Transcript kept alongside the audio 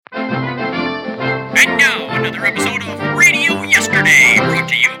And now, another episode of Radio Yesterday, brought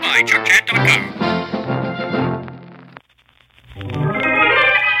to you by ChuckChat.com.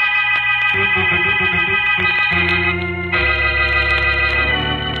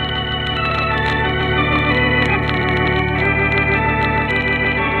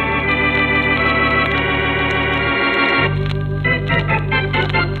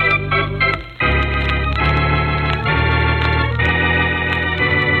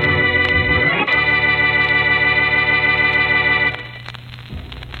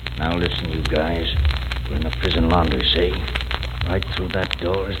 Now listen, you guys. We're in the prison laundry, see? Right through that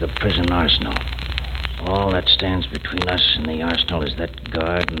door is the prison arsenal. All that stands between us and the arsenal is that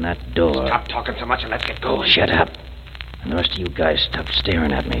guard and that door. Stop talking so much and let's get going. Shut up. And the rest of you guys stop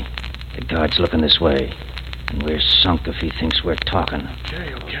staring at me. The guard's looking this way. And we're sunk if he thinks we're talking.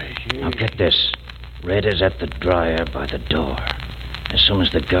 Okay. Now get this. Red is at the dryer by the door. As soon as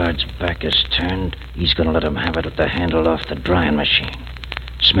the guard's back is turned, he's going to let him have it with the handle off the drying machine.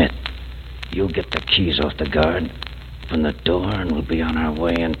 Smith, you get the keys off the guard. Open the door, and we'll be on our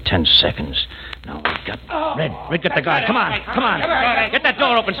way in 10 seconds. Now, we've got... Red, get the guard. Come on. Get that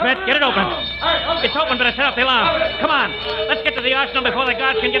door open, Smith. Get it open. It's open, but I set off the alarm. Come on. Let's get to the arsenal before the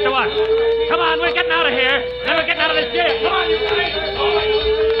guards can get to us. Come on, we're getting out of here. Then we're getting out of this jail. Come on, you guys.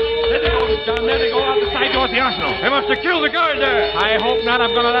 There they go, John. There they go out the side door of the arsenal. They must have killed the guard there. I hope not.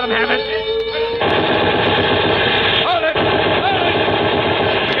 I'm going to let them have it. Hold it.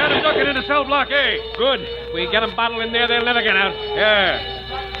 We got him ducking into cell block A. Good. We get them bottled in there, they'll never get out. Yeah.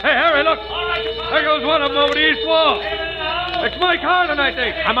 Hey, Harry, look. There goes one of them over the east wall. It's Mike Harlan, I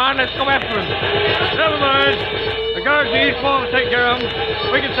think. Come on, let's go after him. Never mind. The guards the east wall will take care of him.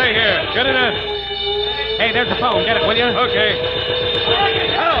 We can stay here. Get in there. Hey, there's the phone. Get it, will you? Okay.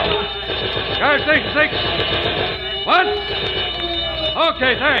 Hello. Guard station 6. What?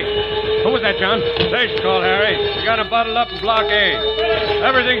 Okay, thanks. Who was that, John? Station call, Harry. We got him bottled up in block A.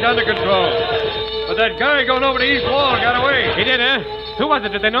 Everything's under control. But that guy going over the east wall got away. He did, eh? Who was it?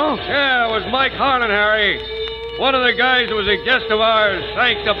 Did they know? Yeah, it was Mike Harlan, Harry. One of the guys who was a guest of ours,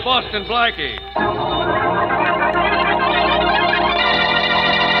 thanks to Boston Blackie.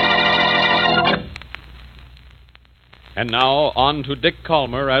 And now, on to Dick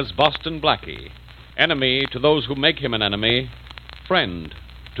Calmer as Boston Blackie. Enemy to those who make him an enemy. Friend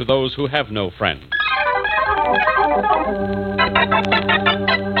to those who have no friends.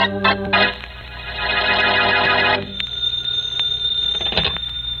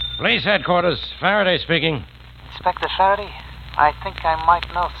 Police headquarters. Faraday speaking. Inspector Faraday, I think I might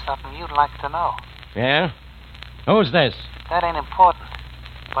know something you'd like to know. Yeah? Who's this? That ain't important,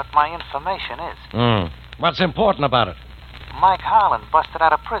 but my information is. What's important about it? Mike Harlan busted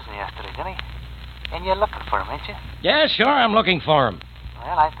out of prison yesterday, didn't he? And you're looking for him, ain't you? Yeah, sure, I'm looking for him.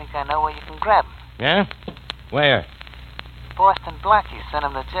 Well, I think I know where you can grab him. Yeah? Where? Boston Blackie sent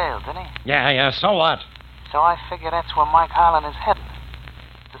him to jail, didn't he? Yeah, so what? So I figure that's where Mike Harlan is heading.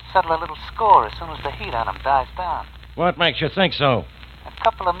 To settle a little score as soon as the heat on him dies down. What makes you think so? A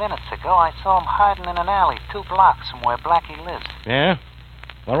couple of minutes ago, I saw him hiding in an alley 2 blocks from where Blackie lives. Yeah?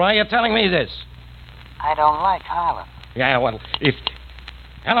 Well, why are you telling me this? I don't like Harlan. Yeah, well, if...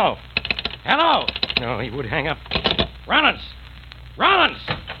 Hello? No, he would hang up. Rollins!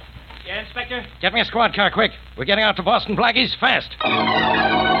 Yeah, Inspector? Get me a squad car, quick. We're getting out to Boston Blackie's fast.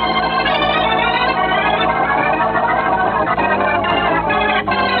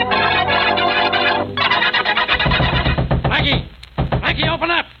 Blackie,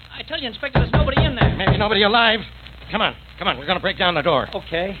 open up! I tell you, Inspector, there's nobody in there. Maybe nobody alive. Come on. We're going to break down the door.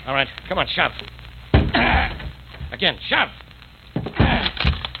 Okay. All right, come on, shove. Again, shove.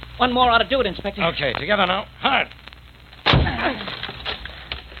 One more ought to do it, Inspector. Okay, together now. Hard.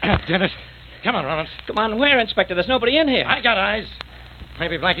 Did it. Come on, Rollins. Come on, where, Inspector? There's nobody in here. I got eyes.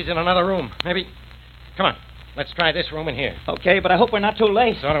 Maybe Blackie's in another room. Maybe... Come on. Let's try this room in here. Okay, but I hope we're not too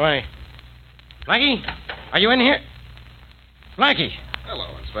late. So do I. Blackie, are you in here? Blackie.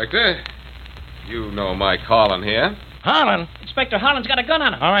 Hello, Inspector. You know Mike Harlan here. Harlan? Inspector, Harlan's got a gun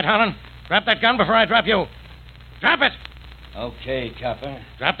on him. All right, Harlan. Drop that gun before I drop you. Drop it. Okay, copper.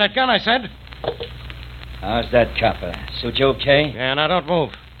 Drop that gun, I said. How's that, copper? Suit you okay? Yeah, now don't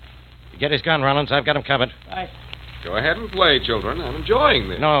move. You get his gun, Rollins. I've got him covered. Right. Go ahead and play, children. I'm enjoying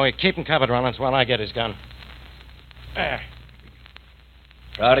this. No, keep him covered, Rollins, while I get his gun. Proud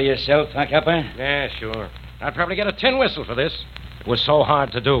of yourself, huh, copper? Yeah, sure. I'd probably get a tin whistle for this. It was so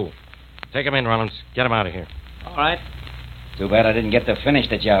hard to do. Take him in, Rollins. Get him out of here. All right. Too bad I didn't get to finish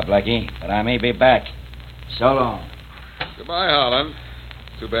the job, Blackie. But I may be back. So long. Goodbye, Harlan.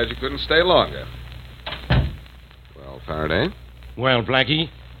 Too bad you couldn't stay longer. Well, Faraday? Well, Blackie?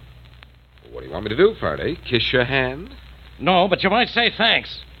 What do want me to do, Faraday? Kiss your hand? No, but you might say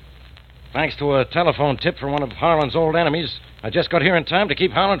thanks. Thanks to a telephone tip from one of Harlan's old enemies, I just got here in time to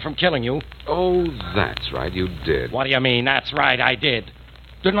keep Harlan from killing you. Oh, that's right, you did. What do you mean, that's right, I did?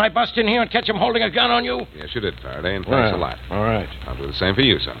 Didn't I bust in here and catch him holding a gun on you? Yes, you did, Faraday, and thanks a lot. All right. I'll do the same for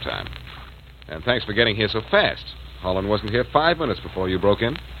you sometime. And thanks for getting here so fast. Harlan wasn't here 5 minutes before you broke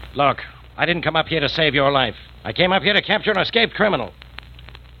in. Look, I didn't come up here to save your life. I came up here to capture an escaped criminal.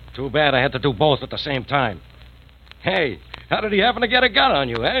 Too bad I had to do both at the same time. Hey, how did he happen to get a gun on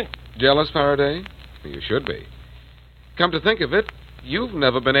you, eh? Jealous, Faraday? You should be. Come to think of it, you've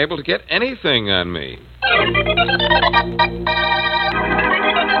never been able to get anything on me.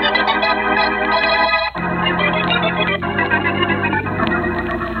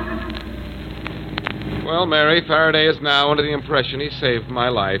 Well, Mary, Faraday is now under the impression he saved my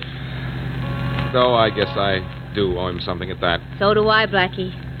life. Though I guess I do owe him something at that. So do I,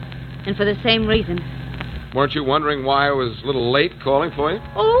 Blackie. And for the same reason. Weren't you wondering why I was a little late calling for you?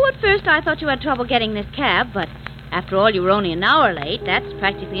 Oh, at first I thought you had trouble getting this cab, but after all, you were only an hour late. That's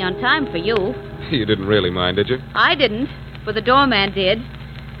practically on time for you. You didn't really mind, did you? I didn't, but the doorman did.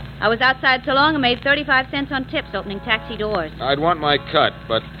 I was outside so long I made 35 cents on tips opening taxi doors. I'd want my cut,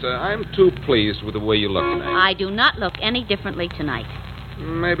 but I'm too pleased with the way you look tonight. I do not look any differently tonight.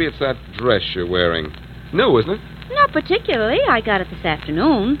 Maybe it's that dress you're wearing. New, isn't it? Not particularly. I got it this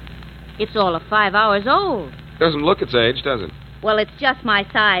afternoon. It's all of 5 hours old. Doesn't look its age, does it? Well, it's just my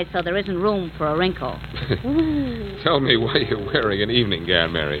size, so there isn't room for a wrinkle. Tell me why you're wearing an evening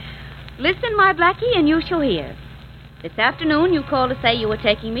gown, Mary. Listen, my Blackie, and you shall hear. This afternoon you called to say you were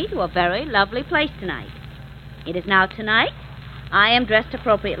taking me to a very lovely place tonight. It is now tonight. I am dressed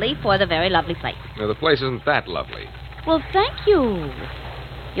appropriately for the very lovely place. Now, the place isn't that lovely. Well, thank you.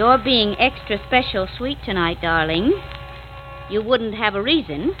 You're being extra special sweet tonight, darling. You wouldn't have a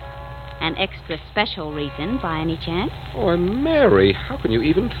reason, an extra special reason, by any chance? Oh, Mary, how can you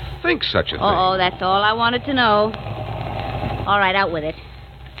even think such a thing? Oh, that's all I wanted to know. All right, out with it.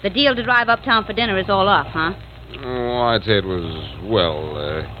 The deal to drive uptown for dinner is all off, huh? Oh, I'd say it was,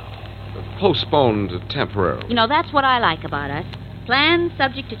 postponed temporarily. You know, that's what I like about us. Plans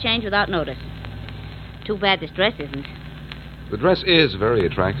subject to change without notice. Too bad this dress isn't. The dress is very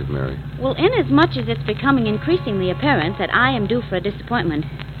attractive, Mary. Well, inasmuch as it's becoming increasingly apparent that I am due for a disappointment,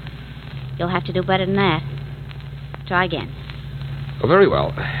 you'll have to do better than that. Try again. Oh, very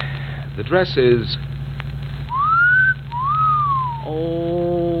well. The dress is...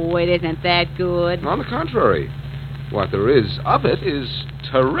 Oh, it isn't that good. On the contrary. What there is of it is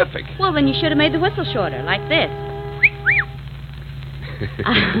terrific. Well, then you should have made the whistle shorter, like this.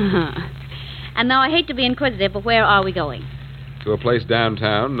 And now I hate to be inquisitive, but where are we going? To a place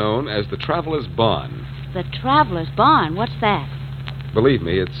downtown known as the Traveler's Barn. The Traveler's Barn? What's that? Believe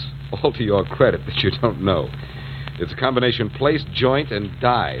me, it's all to your credit that you don't know. It's a combination place, joint, and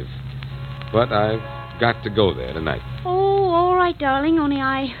dive. But I've got to go there tonight. Oh, all right, darling, only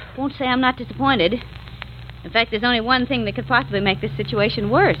I won't say I'm not disappointed. In fact, there's only one thing that could possibly make this situation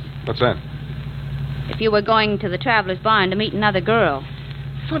worse. What's that? If you were going to the Traveler's Barn to meet another girl.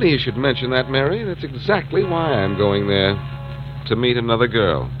 Funny you should mention that, Mary. That's exactly why I'm going there. To meet another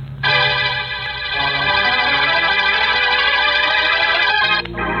girl.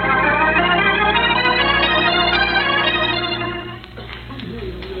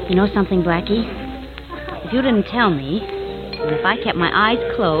 You know something, Blackie? If you didn't tell me, and if I kept my eyes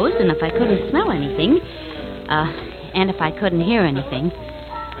closed, and if I couldn't smell anything, and if I couldn't hear anything,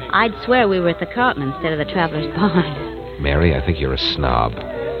 I'd swear we were at the Carlton instead of the Traveler's Barn. Mary, I think you're a snob.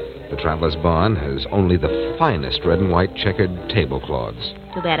 The Traveler's Barn has only the finest red and white checkered tablecloths.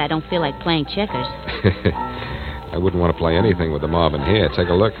 Too bad I don't feel like playing checkers. I wouldn't want to play anything with the mob in here. Take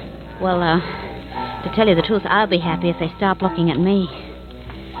a look. Well, to tell you the truth, I'll be happy if they stop looking at me.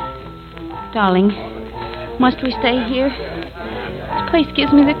 Darling, must we stay here? This place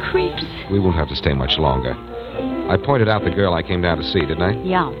gives me the creeps. We won't have to stay much longer. I pointed out the girl I came down to see, didn't I?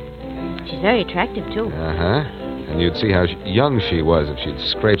 Yeah. She's very attractive, too. Uh-huh. And you'd see how young she was if she'd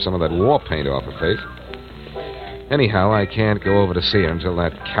scraped some of that war paint off her face. Anyhow, I can't go over to see her until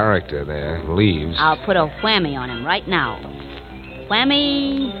that character there leaves. I'll put a whammy on him right now.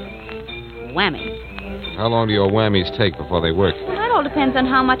 Whammy. How long do your whammies take before they work? Well, that all depends on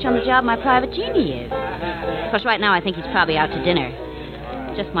how much on the job my private genie is. Of course, right now I think he's probably out to dinner.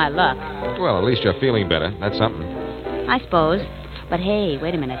 Just my luck. Well, at least you're feeling better. That's something. I suppose. But hey,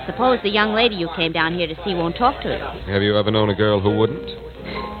 wait a minute. Suppose the young lady you came down here to see won't talk to you. Have you ever known a girl who wouldn't?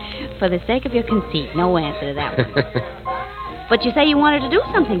 For the sake of your conceit, no answer to that one. But you say you want her to do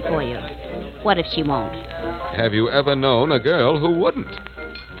something for you. What if she won't? Have you ever known a girl who wouldn't?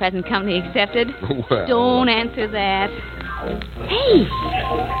 present company accepted. Well... Don't answer that. Hey,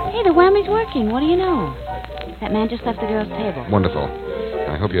 the whammy's working. What do you know? That man just left the girl's table. Wonderful.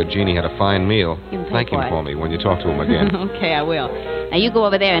 I hope your genie had a fine meal. You can pay Thank him for it. for me when you talk to him again. Okay, I will. Now you go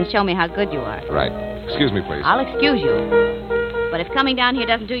over there and show me how good you are. Right. Excuse me, please. I'll excuse you. But if coming down here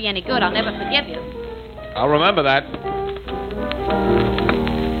doesn't do you any good, I'll never forgive you. I'll remember that.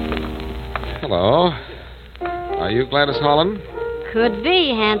 Hello. Are you Gladys Holland? Could be,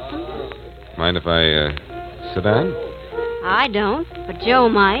 handsome. Mind if I sit down? I don't, but Joe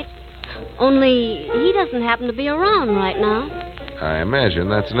might. Only he doesn't happen to be around right now. I imagine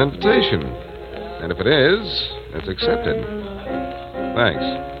that's an invitation. And if it is, it's accepted. Thanks.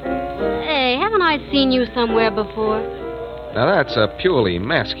 Hey, haven't I seen you somewhere before? Now, that's a purely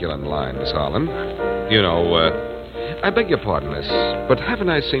masculine line, Miss Holland. You know, I beg your pardon, miss, but haven't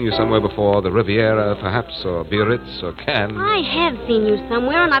I seen you somewhere before? The Riviera, perhaps, or Biarritz, or Cannes? I have seen you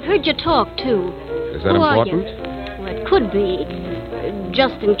somewhere, and I've heard you talk, too. Is that Who important? Are you? Well, it could be.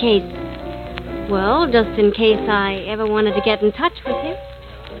 Just in case. Well, just in case I ever wanted to get in touch with you.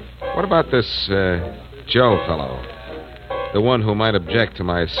 What about this, Joe fellow? The one who might object to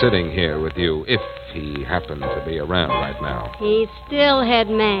my sitting here with you if he happened to be around right now. He's still head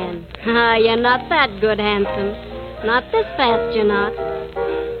man. You're not that good, handsome. Not this fast, you're not.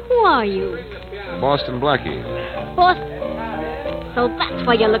 Who are you? Boston Blackie. Boston. So that's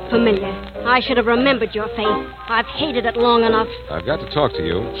why you look familiar. I should have remembered your face. I've hated it long enough. I've got to talk to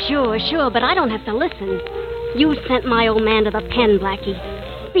you. Sure, but I don't have to listen. You sent my old man to the pen, Blackie.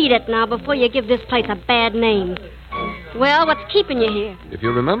 Beat it now before you give this place a bad name. Well, what's keeping you here? If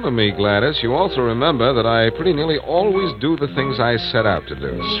you remember me, Gladys, you also remember that I pretty nearly always do the things I set out to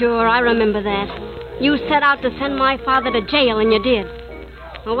do. Sure, I remember that. You set out to send my father to jail, and you did.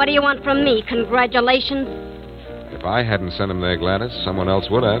 Well, what do you want from me? Congratulations? If I hadn't sent him there, Gladys, someone else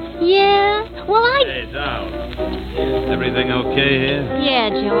would have. Yeah? Well, Hey, Dow. Everything okay here? Yeah,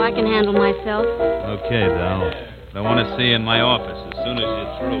 Joe, I can handle myself. Okay, Dow. I want to see you in my office as soon as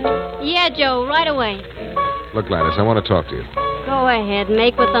you're through. Yeah, Joe, right away. Look, Gladys, I want to talk to you. Go ahead,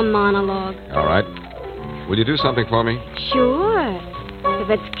 make with the monologue. All right. Will you do something for me? Sure. If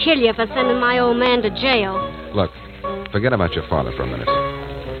it's kill you for sending my old man to jail. Look, forget about your father for a minute.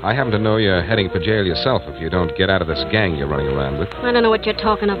 I happen to know you're heading for jail yourself if you don't get out of this gang you're running around with. I don't know what you're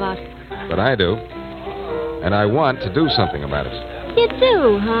talking about. But I do. And I want to do something about it. You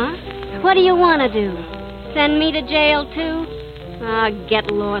do, huh? What do you want to do? Send me to jail, too? Ah,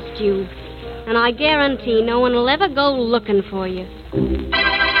 get lost, you. And I guarantee no one will ever go looking for you.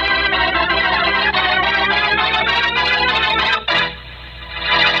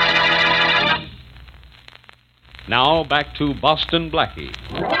 Now back to Boston Blackie.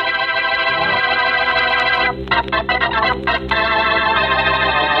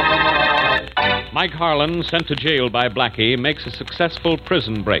 Mike Harlan, sent to jail by Blackie, makes a successful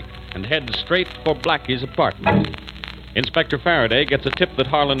prison break and heads straight for Blackie's apartment. Inspector Faraday gets a tip that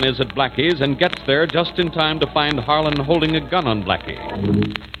Harlan is at Blackie's and gets there just in time to find Harlan holding a gun on Blackie.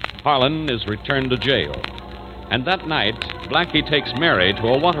 Harlan is returned to jail. And that night, Blackie takes Mary to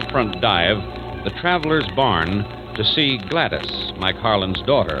a waterfront dive, the Traveler's Barn, to see Gladys, Mike Harlan's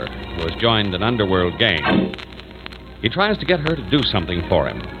daughter, who has joined an underworld gang. He tries to get her to do something for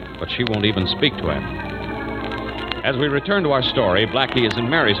him, but she won't even speak to him. As we return to our story, Blackie is in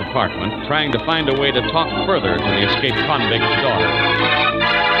Mary's apartment, trying to find a way to talk further to the escaped convict's daughter.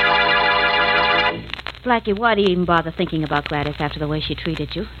 Blackie, why do you even bother thinking about Gladys after the way she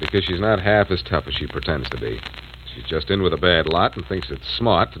treated you? Because she's not half as tough as she pretends to be. She's just in with a bad lot and thinks it's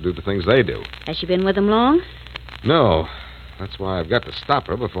smart to do the things they do. Has she been with them long? No. That's why I've got to stop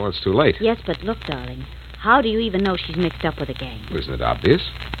her before it's too late. Yes, but look, darling. How do you even know she's mixed up with a gang? Isn't it obvious?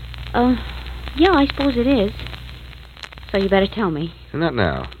 Yeah, I suppose it is. So you better tell me. Not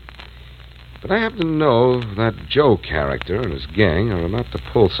now. But I happen to know that Joe character and his gang are about to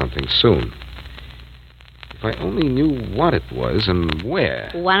pull something soon. If I only knew what it was and where.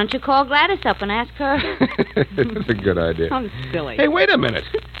 Why don't you call Gladys up and ask her? That's a good idea. I'm silly. Hey, wait a minute.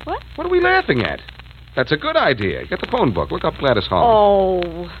 What? What are we laughing at? That's a good idea. Get the phone book. Look up Gladys Holland.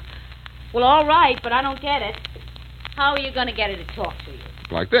 Oh. Well, all right, but I don't get it. How are you going to get her to talk to you?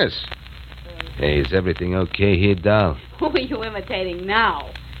 Like this. Hey, is everything okay here, doll? Who are you imitating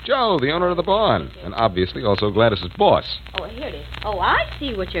now? Joe, the owner of the barn. And obviously also Gladys's boss. Oh, here it is. Oh, I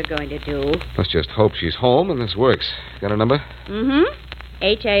see what you're going to do. Let's just hope she's home and this works. Got her number? Mm-hmm.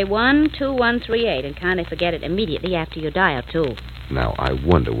 HA12138, and kindly forget it immediately after you dial, too. Now, I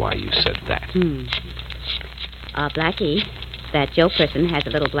wonder why you said that. Blackie, that Joe person has a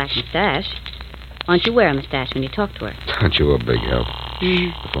little black mustache. Why don't you wear a mustache when you talk to her? Aren't you a big help?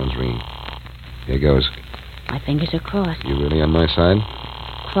 The phone's ringing. Here goes. My fingers are crossed. You really on my side?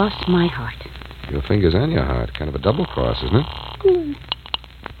 Cross my heart. Your fingers and your heart. Kind of a double cross, isn't it?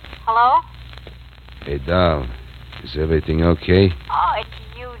 Hello? Hey, doll. Is everything okay? Oh, it's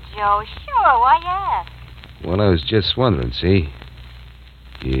you, Joe. Sure, why ask? Well, I was just wondering, see?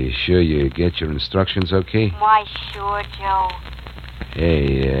 You sure you get your instructions okay? Why, sure, Joe.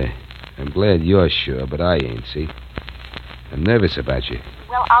 Hey, I'm glad you're sure, but I ain't, see? I'm nervous about you.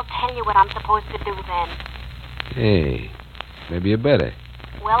 Well, I'll tell you what I'm supposed to do then. Hey, maybe you better.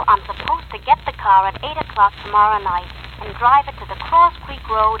 Well, I'm supposed to get the car at 8 o'clock tomorrow night and drive it to the Cross Creek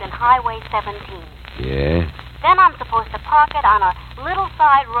Road and Highway 17. Yeah? Then I'm supposed to park it on a little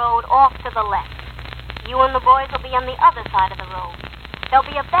side road off to the left. You and the boys will be on the other side of the road. There'll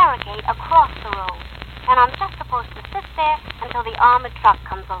be a barricade across the road. And I'm just supposed to sit there until the armored truck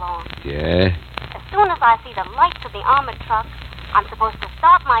comes along. Yeah? As soon as I see the lights of the armored truck, I'm supposed to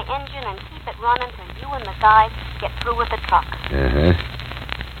start my engine and keep it running till you and the guys get through with the truck. Uh-huh.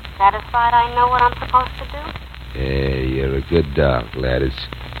 Satisfied I know what I'm supposed to do? Yeah, you're a good doll, Gladys.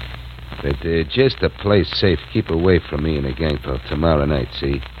 But just to play safe, keep away from me and the gang till tomorrow night,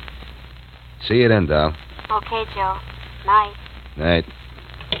 see? See you then, doll. Okay, Joe. Night. Night.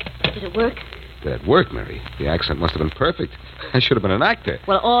 Did it work? Did it work, Mary? The accent must have been perfect. I should have been an actor.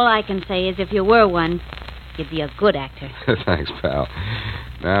 Well, all I can say is if you were one, you'd be a good actor. Thanks, pal.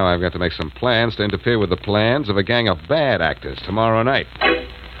 Now I've got to make some plans to interfere with the plans of a gang of bad actors tomorrow night.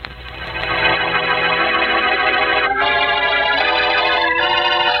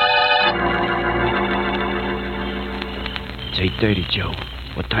 It's 8:30, Joe.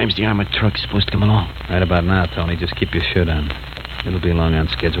 What time's the armored truck supposed to come along? Right about now, Tony. Just keep your shirt on. It'll be along on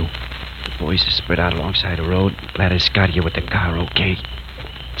schedule. The boys are spread out alongside the road. Gladys got here with the car, okay?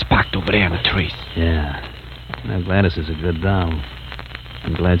 It's parked over there in the trees. Yeah. Now, Gladys is a good doll.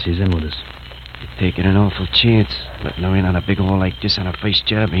 I'm glad she's in with us. You're taking an awful chance, letting her in on a big haul like this on her first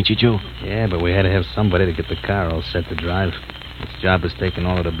job, ain't you, Joe? Yeah, but we had to have somebody to get the car all set to drive. This job is taking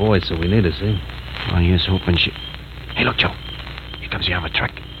all of the boys, so we need her, see? Well, here's hoping she... Hey, look, Joe. Here comes the armored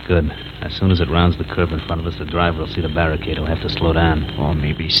truck. Good. As soon as it rounds the curve in front of us, the driver will see the barricade. He'll have to slow down. Or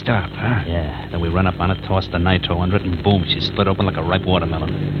maybe stop, huh? Yeah. Then we run up on it, toss the nitro under it, and boom, she's split open like a ripe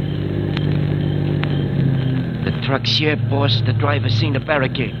watermelon. The truck's here, boss. The driver's seen the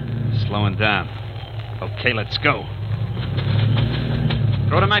barricade. Slowing down. Okay, let's go.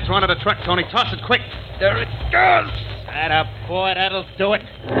 Throw the nitro under the truck, Tony. Toss it quick. There it goes. That up, boy. That'll do it.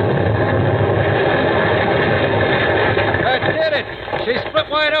 That did it. She split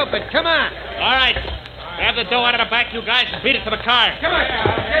wide open. Come on. All right. Grab the dough out of the back, you guys, and beat it to the car. Come on.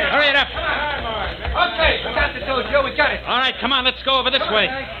 Hurry it up. Okay, we got the dough, Joe. We got it. All right, come on. Let's go over this way.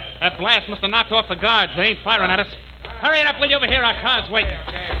 That blast must have knocked off the guards. They ain't firing at us. Hurry it up, will you, over here? Our car's waiting.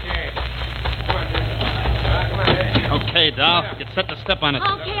 Okay, doll. Get set to step on it.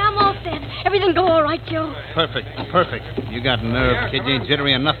 Okay, I'm all set. Everything go all right, Joe? Perfect. You got nerve, kid. You ain't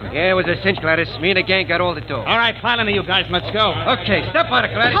jittery or nothing. Yeah, it was a cinch, Gladys. Me and the gang got all the dough. All right, pile into you guys. Let's go. Okay, step on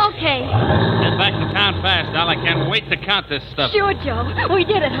it, Gladys. Okay. Get back to town fast, doll. I can't wait to count this stuff. Sure, Joe. We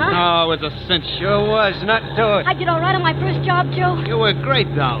did it, huh? Oh, it was a cinch. Sure was. Nothing to it. I did all right on my first job, Joe. You were great,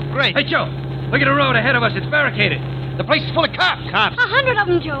 doll. Great. Hey, Joe. Look at the road ahead of us. It's barricaded. The place is full of cops. 100 of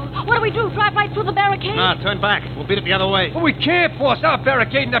them, Joe. What do we do? Drive right through the barricade? No, turn back. We'll beat it the other way. Well, we can't force our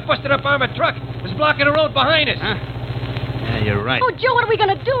barricade, and that busted-up armored truck is blocking the road behind us. Huh? Yeah, you're right. Oh, Joe, what are we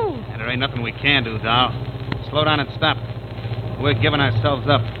going to do? And there ain't nothing we can do, doll. Slow down and stop. We're giving ourselves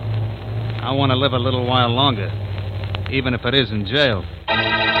up. I want to live a little while longer, even if it is in jail.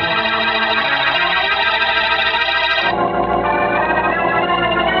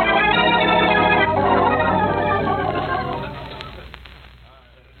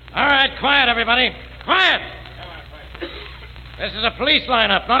 All right, quiet, everybody. Quiet! This is a police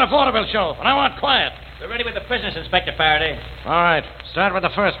lineup, not a vaudeville show, and I want quiet. We're ready with the prisoners, Inspector Faraday. All right, start with the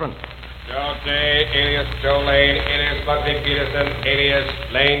first one. Joe Day, alias Joe Lane, alias Bugsy Peterson, alias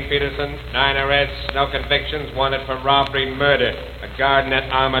Lane Peterson. 9 arrests, no convictions, wanted for robbery, murder. A guard in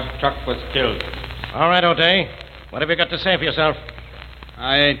that armored truck was killed. All right, O'Day. What have you got to say for yourself?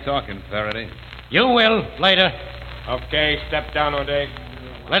 I ain't talking, Faraday. You will, later. Okay, step down, O'Day.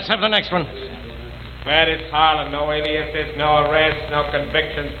 Let's have the next one. Gladys Harlan, no aliases, no arrests, no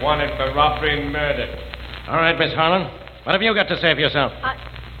convictions, wanted for robbery and murder. All right, Miss Harlan. What have you got to say for yourself?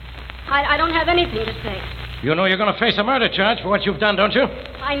 I don't have anything to say. You know you're going to face a murder charge for what you've done, don't you?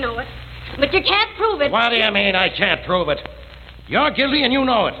 I know it. But you can't prove it. What do you mean I can't prove it? You're guilty and you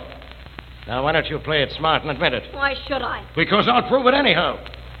know it. Now, why don't you play it smart and admit it? Why should I? Because I'll prove it anyhow.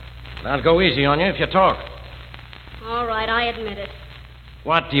 And I'll go easy on you if you talk. All right, I admit it.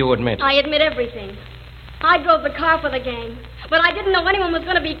 What do you admit? I admit everything. I drove the car for the gang, but I didn't know anyone was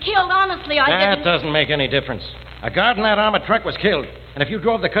going to be killed. Honestly, I That didn't. doesn't make any difference. A guard in that armored truck was killed. And if you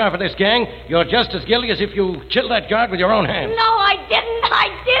drove the car for this gang, you're just as guilty as if you killed that guard with your own hands. No, I didn't. I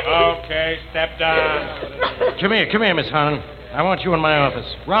didn't. Okay, step down. Come here, Miss Harlan. I want you in my office.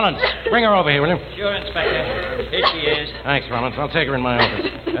 Rollins, bring her over here, will you? Sure, Inspector. Here she is. Thanks, Rollins. I'll take her in my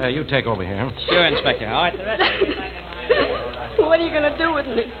office. You take over here. Sure, Inspector. All right, the rest of you. What are you going to do with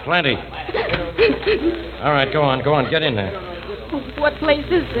me? Plenty. All right, go on. Get in there. What place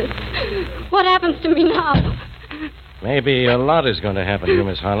is this? What happens to me now? Maybe a lot is going to happen to you,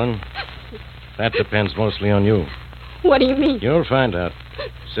 Miss Harlan. That depends mostly on you. What do you mean? You'll find out.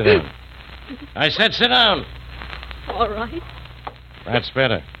 Sit down. I said sit down. All right. That's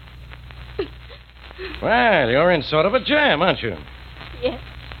better. Well, you're in sort of a jam, aren't you? Yes,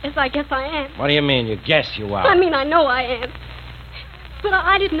 I guess I am. What do you mean, you guess you are? I mean, I know I am. But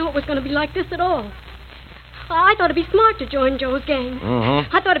I didn't know it was going to be like this at all. I thought it'd be smart to join Joe's gang.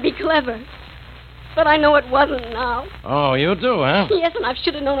 Mm-hmm. I thought it'd be clever. But I know it wasn't now. Oh, you do, huh? Yes, and I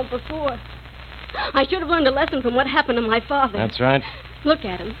should have known it before. I should have learned a lesson from what happened to my father. That's right. Look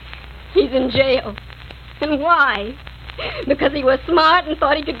at him. He's in jail. And why? Because he was smart and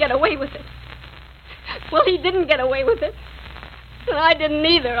thought he could get away with it. Well, he didn't get away with it. And I didn't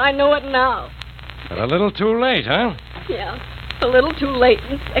either. I know it now. But a little too late, huh? Yeah, a little too late,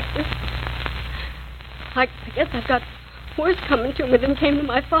 Inspector. I guess I've got worse coming to me than came to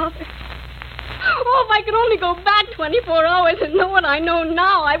my father. Oh, if I could only go back 24 hours and know what I know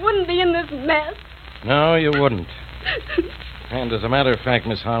now, I wouldn't be in this mess. No, you wouldn't. And as a matter of fact,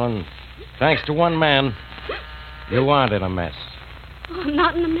 Miss Harlan, thanks to one man, you aren't in a mess. Oh, I'm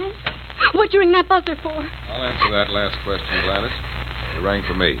not in a mess? What'd you ring that buzzer for? I'll answer that last question, Gladys. You rang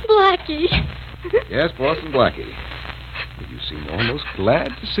for me. Blackie. Yes, Boston Blackie. You seem almost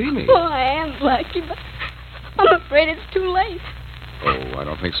glad to see me. Oh, I am, Blackie, but I'm afraid it's too late. Oh, I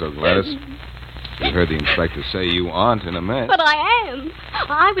don't think so, Gladys. You heard the inspector say you aren't in a mess. But I am.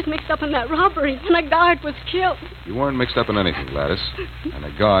 I was mixed up in that robbery, and a guard was killed. You weren't mixed up in anything, Gladys. And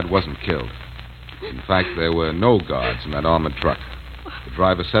a guard wasn't killed. In fact, there were no guards in that armored truck. The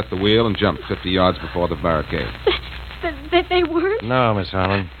driver set the wheel and jumped 50 yards before the barricade. They weren't? No, Miss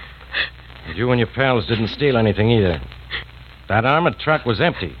Harlan. And you and your pals didn't steal anything either. That armored truck was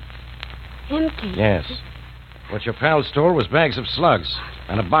empty. Empty? Yes. What your pals stole was bags of slugs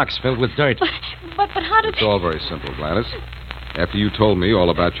and a box filled with dirt. But how did It's all very simple, Gladys. After you told me all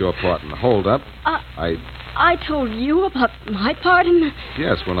about your part in the holdup, I told you about my part in the...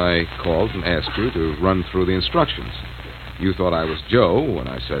 Yes, when I called and asked you to run through the instructions. You thought I was Joe when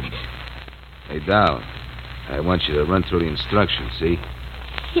I said, "Hey, Dal, I want you to run through the instructions, see?"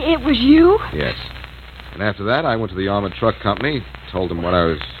 It was you? Yes. And after that, I went to the armored truck company, told them what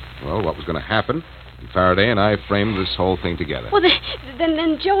was going to happen, and Faraday and I framed this whole thing together. Well,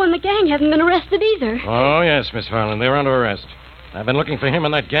 then Joe and the gang haven't been arrested either. Oh, yes, Miss Harlan. They're under arrest. I've been looking for him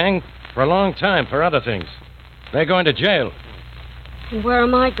and that gang for a long time for other things. They're going to jail. And where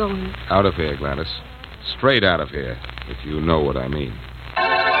am I going? Out of here, Gladys. Straight out of here, if you know what I mean.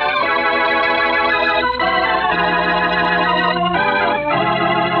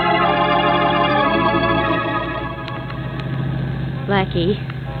 Blackie,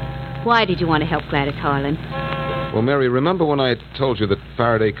 why did you want to help Gladys Harlan? Well, Mary, remember when I told you that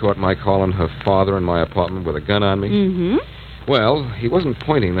Faraday caught Mike Harlan, her father, in my apartment with a gun on me? Mm-hmm. Well, he wasn't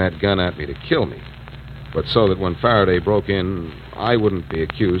pointing that gun at me to kill me, but so that when Faraday broke in, I wouldn't be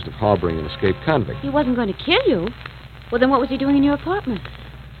accused of harboring an escaped convict. He wasn't going to kill you. Well, then what was he doing in your apartment?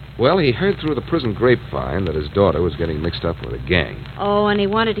 Well, he heard through the prison grapevine that his daughter was getting mixed up with a gang. Oh, and he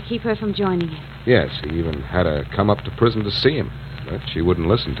wanted to keep her from joining it. Yes, he even had her come up to prison to see him, but she wouldn't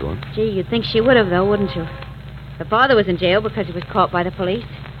listen to him. Gee, you'd think she would have, though, wouldn't you? The father was in jail because he was caught by the police.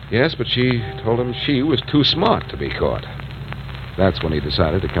 Yes, but she told him she was too smart to be caught. That's when he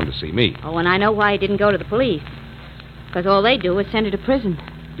decided to come to see me. Oh, and I know why he didn't go to the police. Because all they do is send her to prison.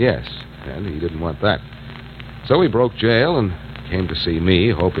 Yes, and he didn't want that. So he broke jail and came to see me,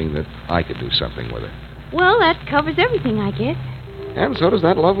 hoping that I could do something with her. Well, that covers everything, I guess. And so does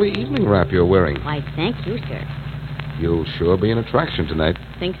that lovely evening wrap you're wearing. Why, thank you, sir. You'll sure be an attraction tonight.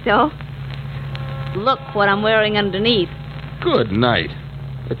 Think so? Look what I'm wearing underneath. Good night.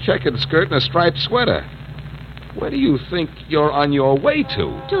 A checkered skirt and a striped sweater. Where do you think you're on your way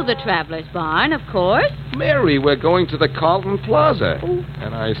to? To the Traveler's Barn, of course. Mary, we're going to the Carlton Plaza. Oh.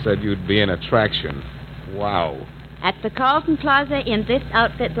 And I said you'd be an attraction. Wow. At the Carlton Plaza in this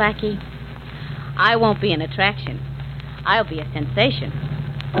outfit, Blackie, I won't be an attraction. I'll be a sensation.